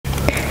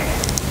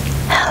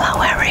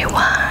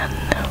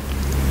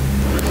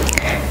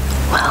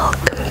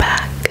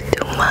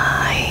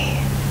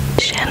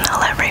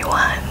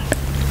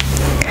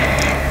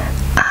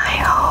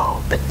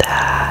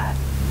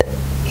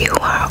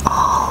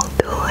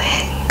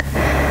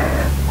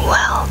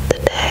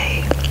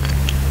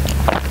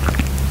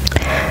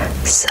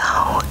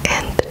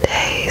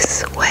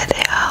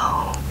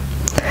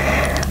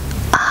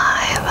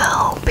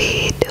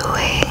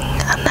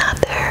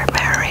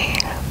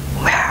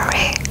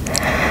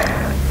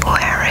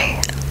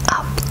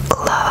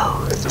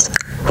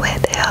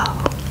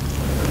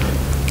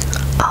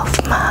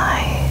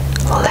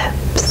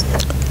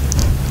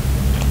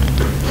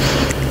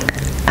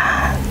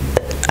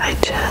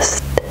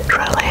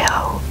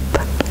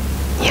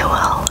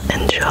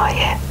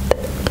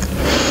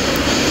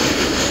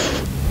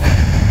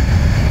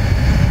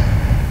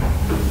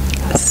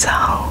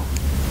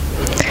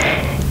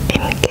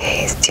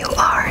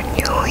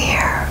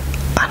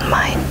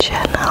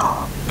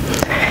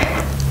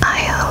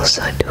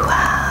also do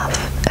have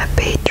a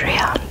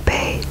Patreon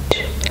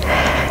page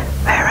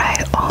where I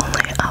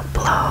only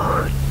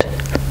upload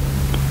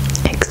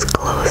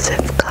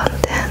exclusive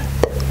content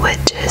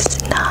which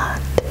is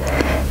not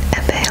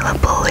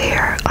available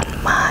here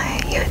on my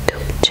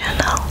YouTube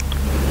channel.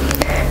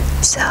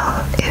 So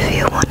if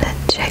you want to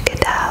check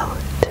it out,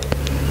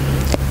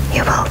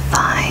 you will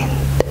find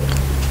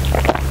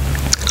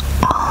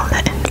all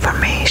the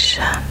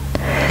information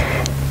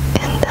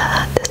in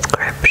the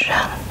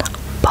description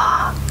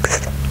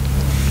box.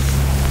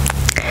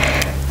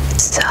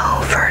 So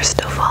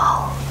first of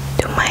all,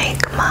 to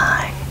make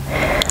my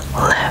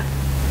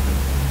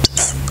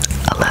lips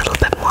a little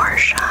bit more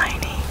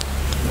shiny,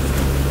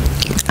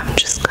 I'm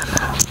just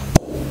gonna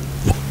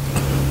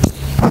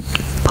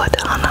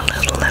put on a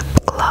little lip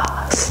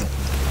gloss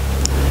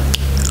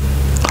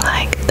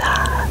like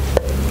that.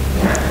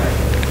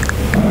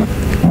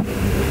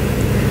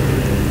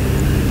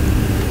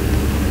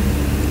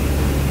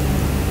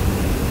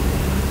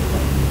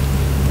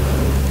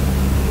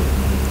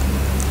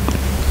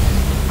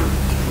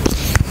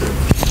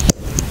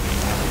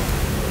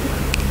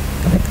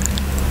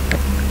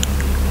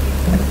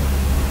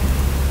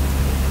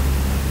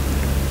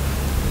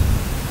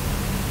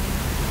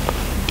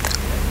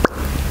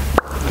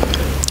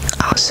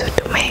 Also,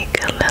 to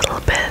make a little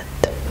bit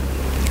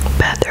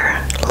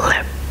better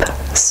lip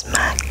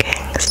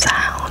smacking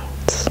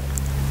sounds,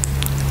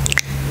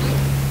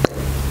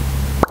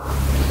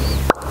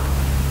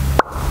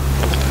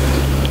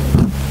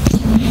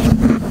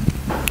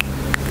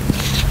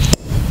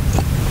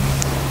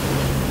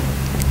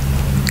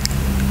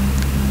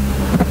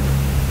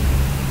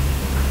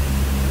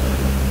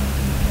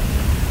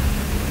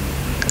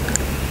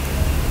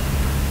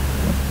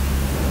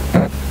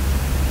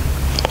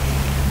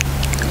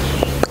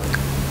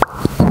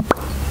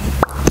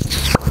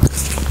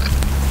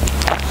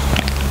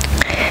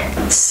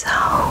 so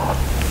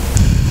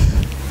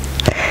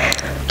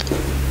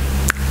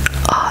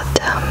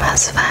autumn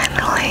has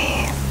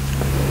finally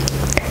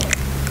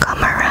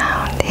come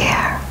around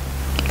here,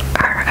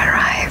 or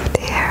arrived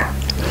here.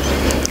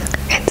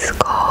 It's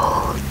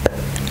cold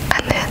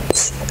and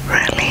it's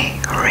really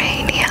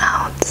rainy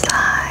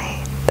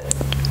outside,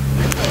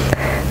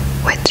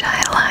 which I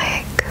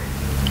like,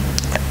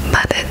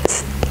 but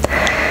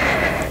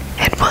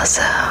it was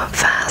a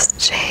fast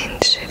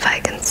change, if I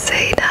can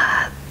say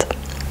that.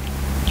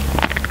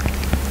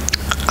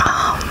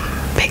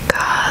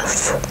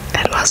 Because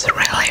it was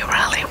really,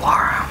 really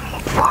warm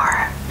for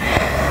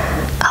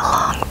a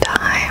long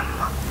time,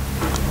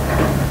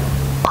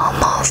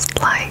 almost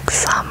like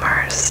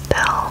summer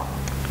still,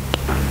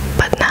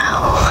 but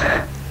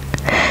now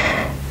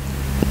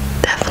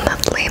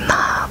definitely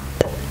not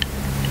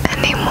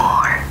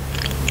anymore.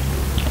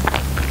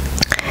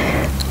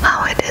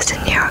 How it is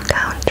in your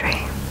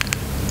country?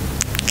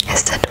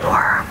 Is it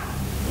warm?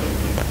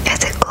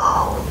 Is it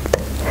cold?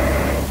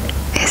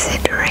 Is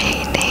it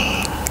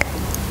raining?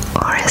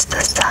 Or is the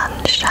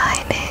sun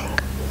shining?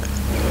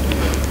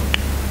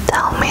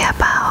 Tell me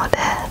about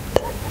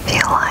it if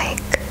you like,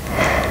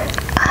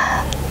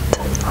 and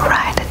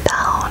write it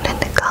down in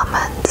the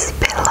comments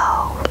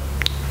below.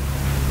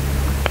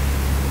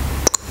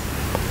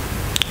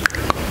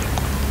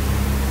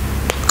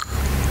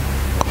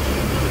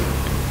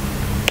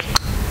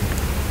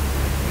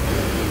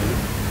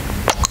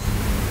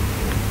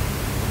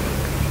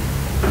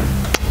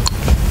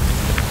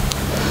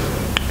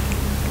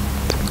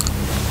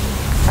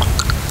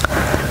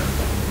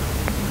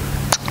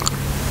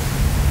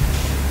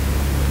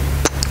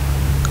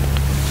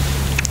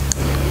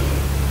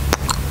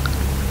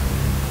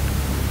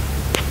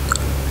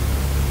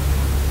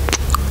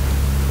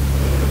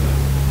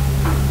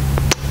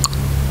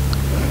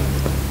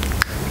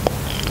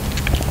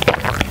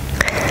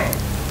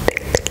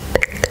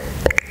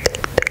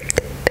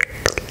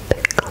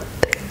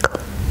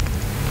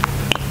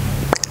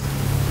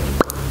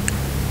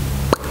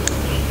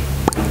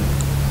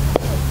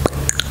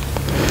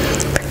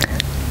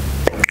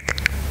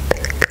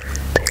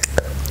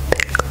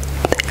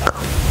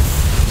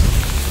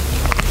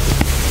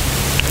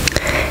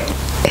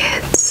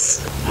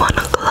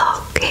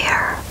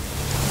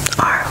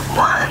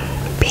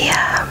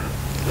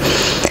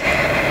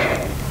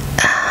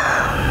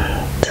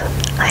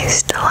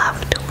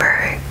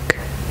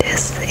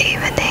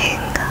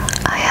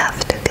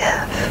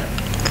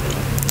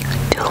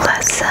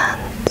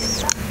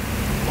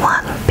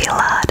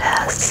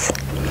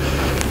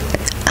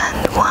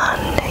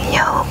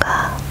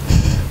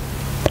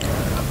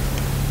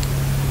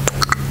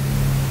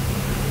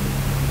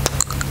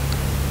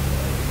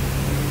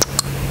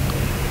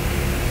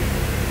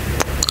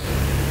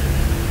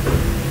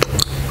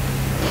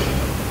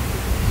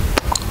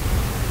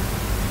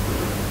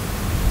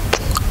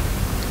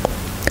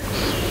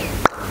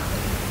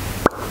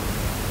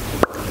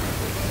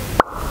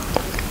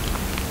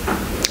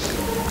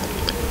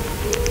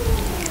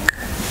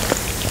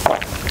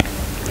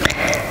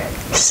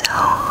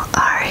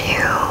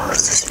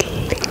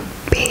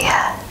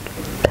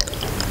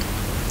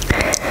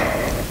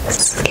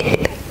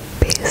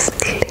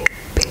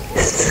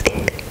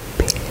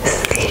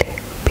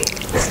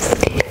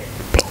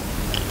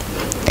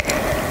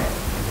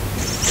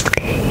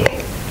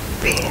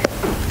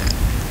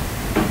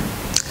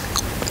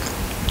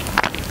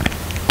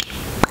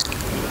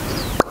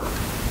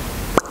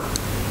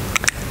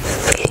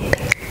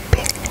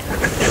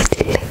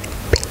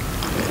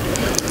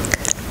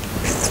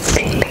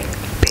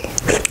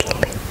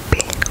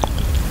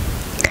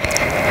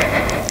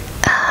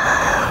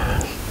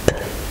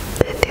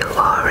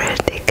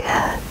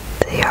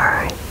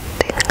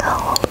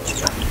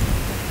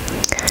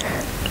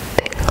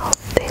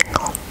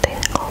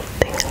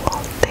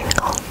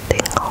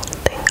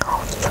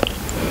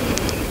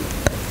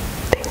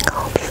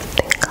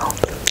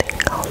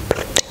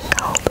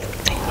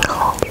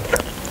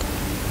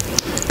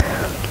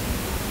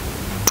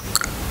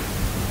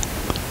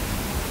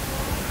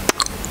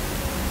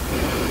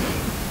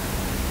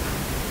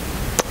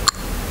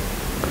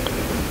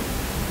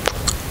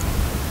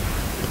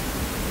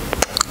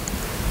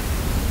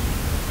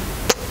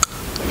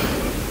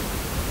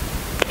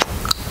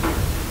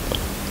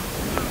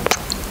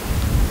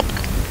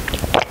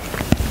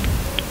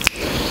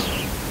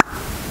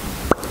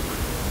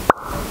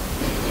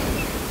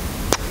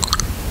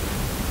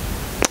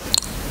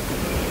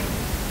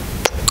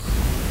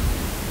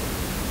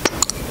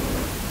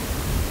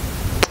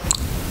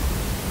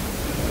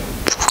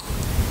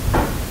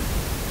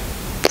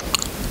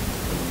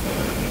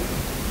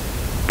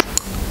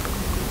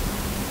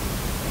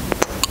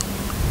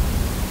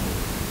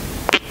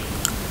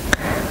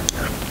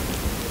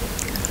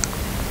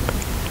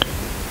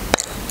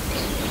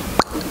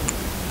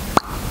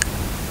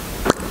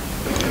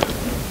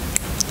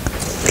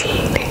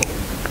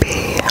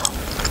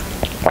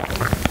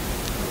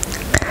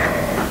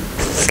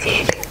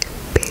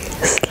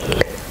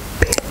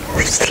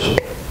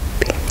 sleepy,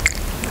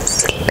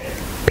 sleepy,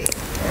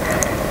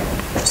 sleepy,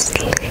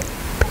 sleepy,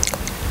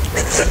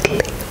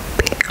 sleepy,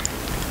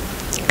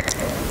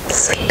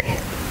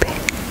 sleepy,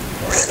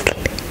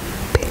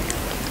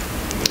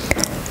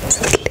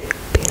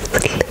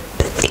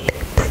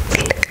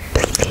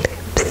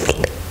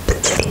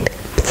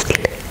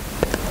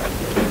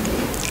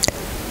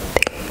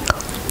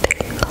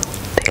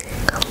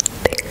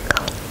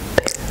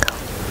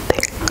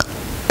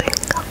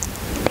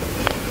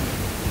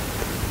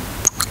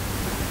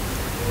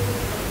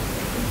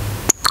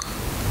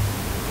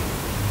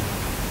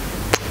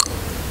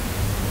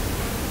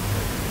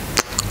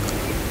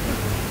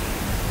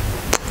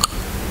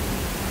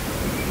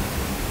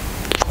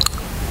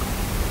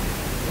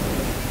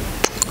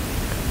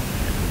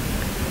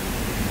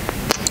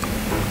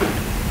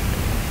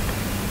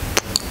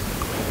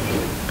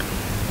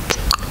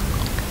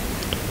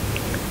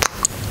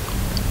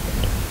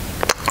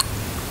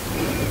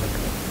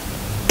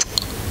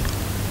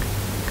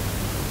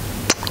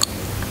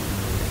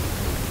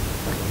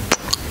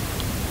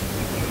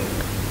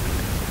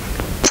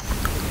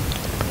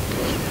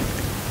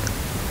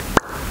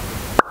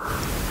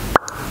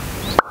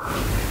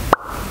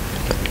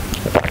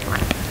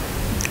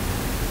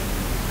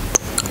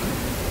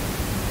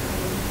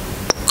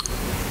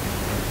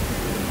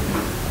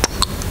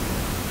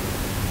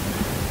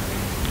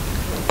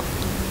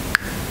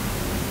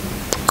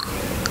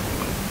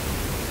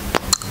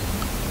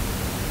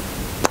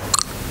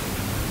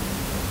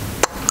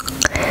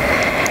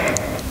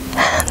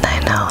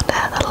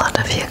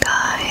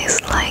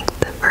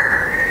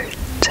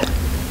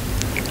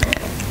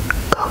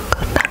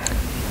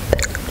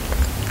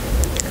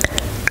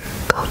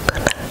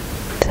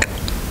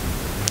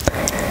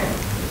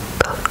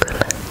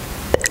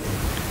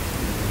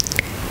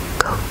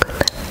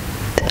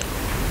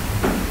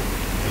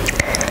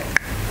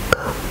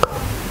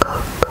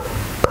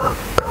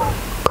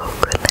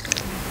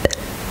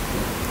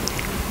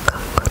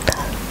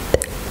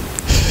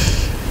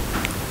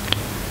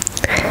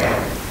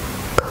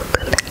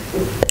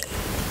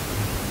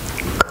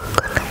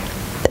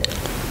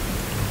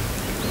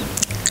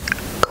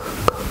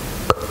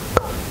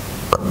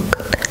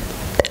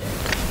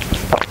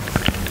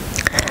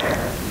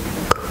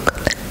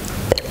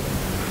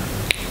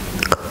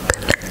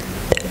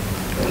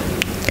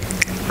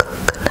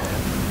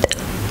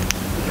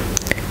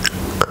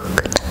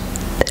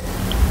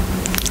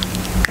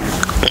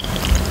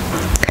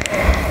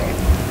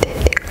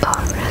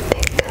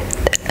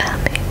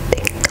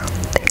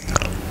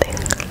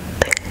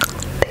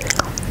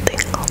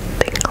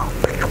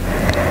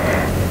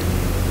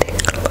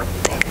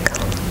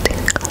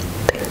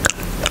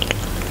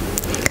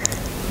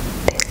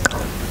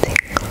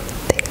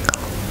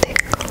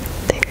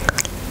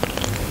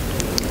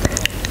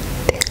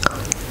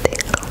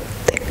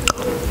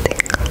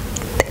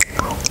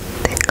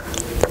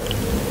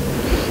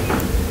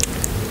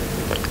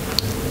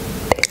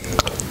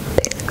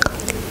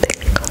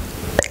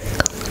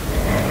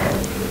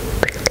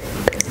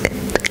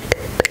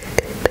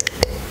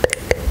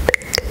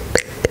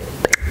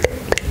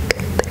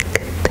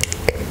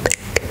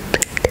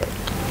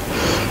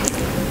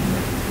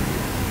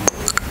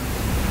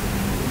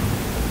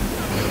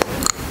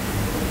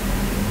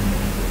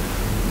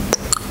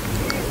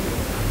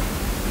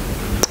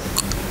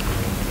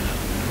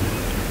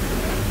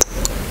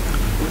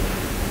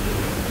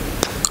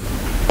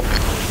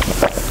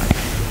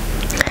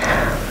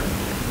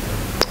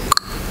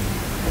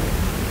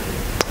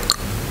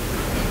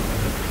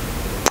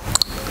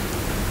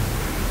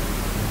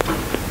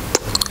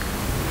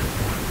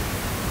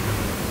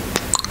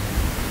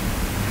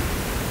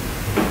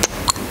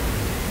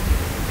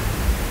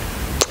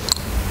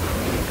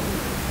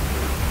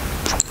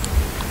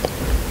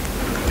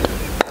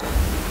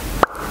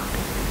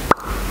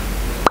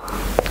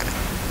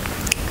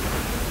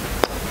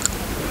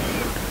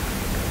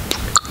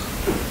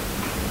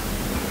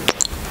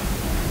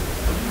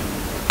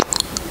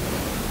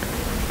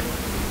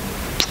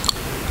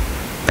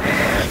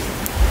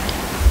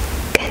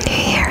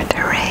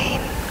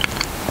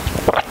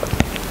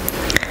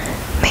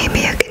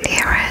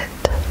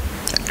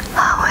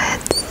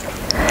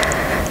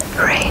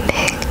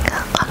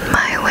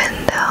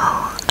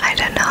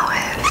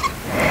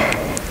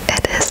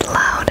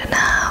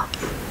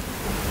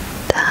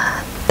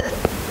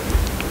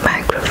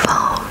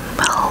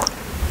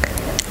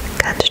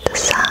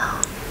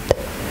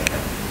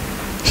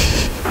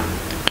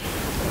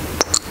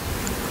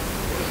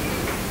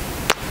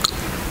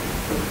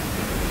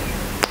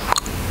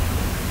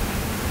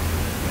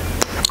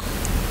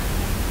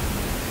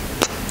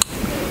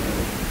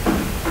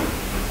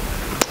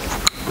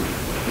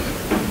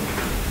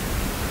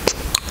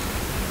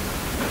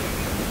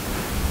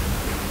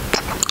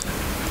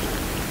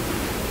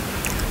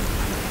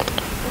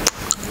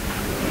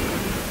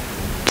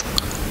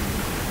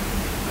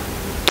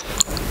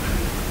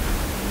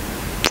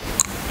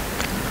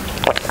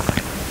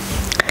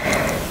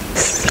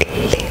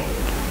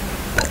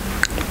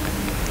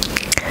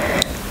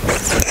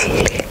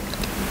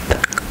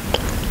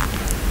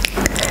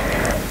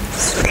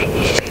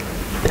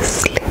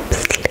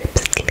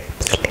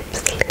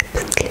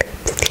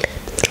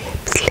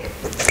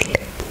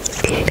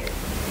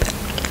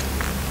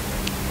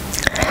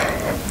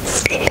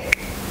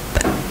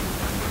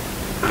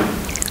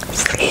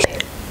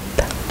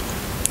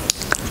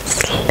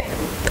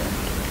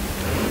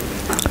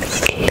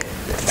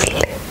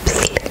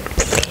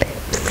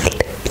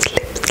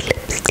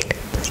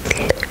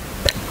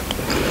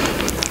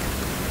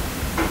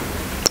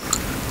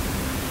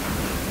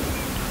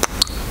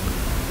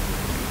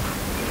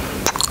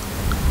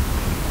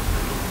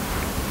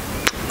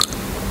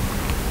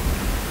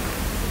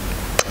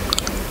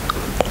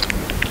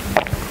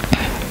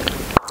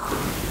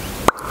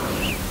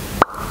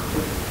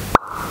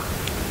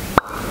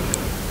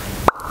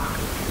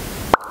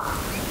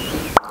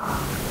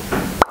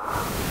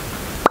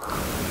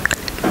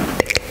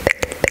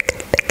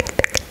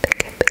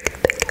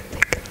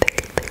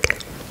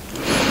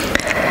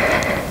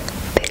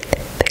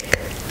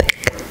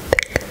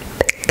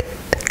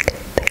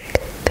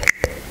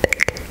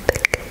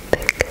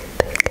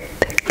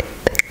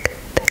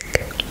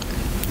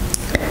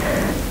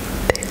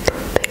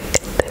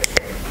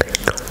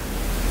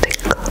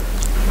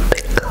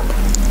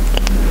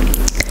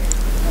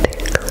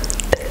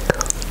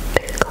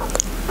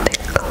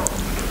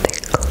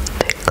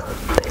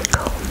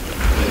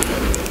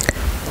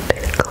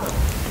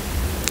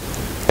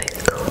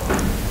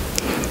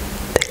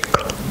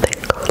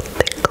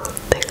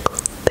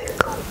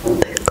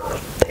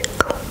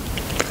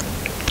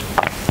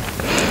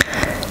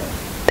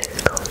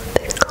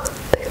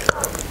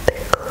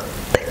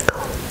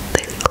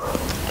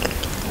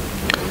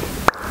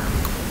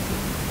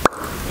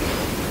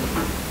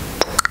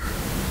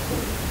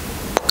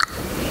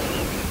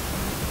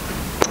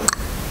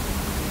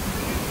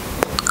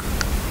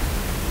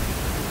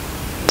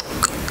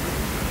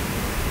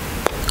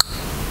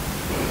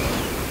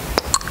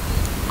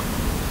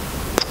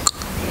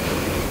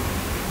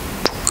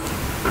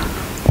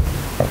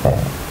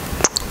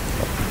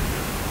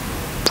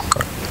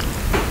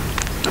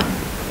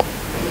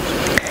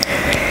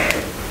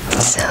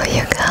 So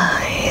you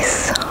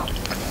guys,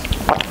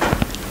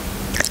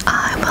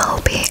 I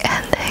will be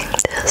ending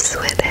this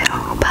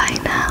video by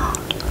now.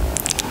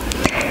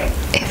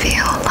 If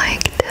you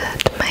liked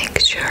it, make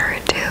sure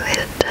to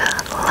hit the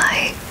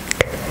like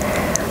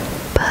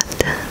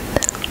button,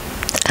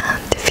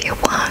 and if you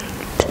want,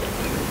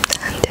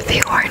 and if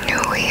you are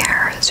new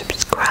here,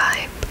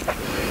 subscribe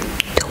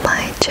to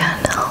my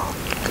channel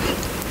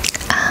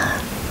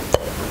and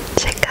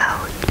check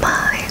out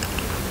my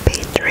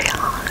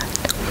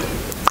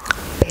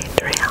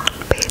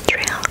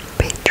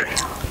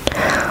Patreon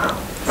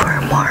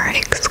for more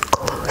exclusive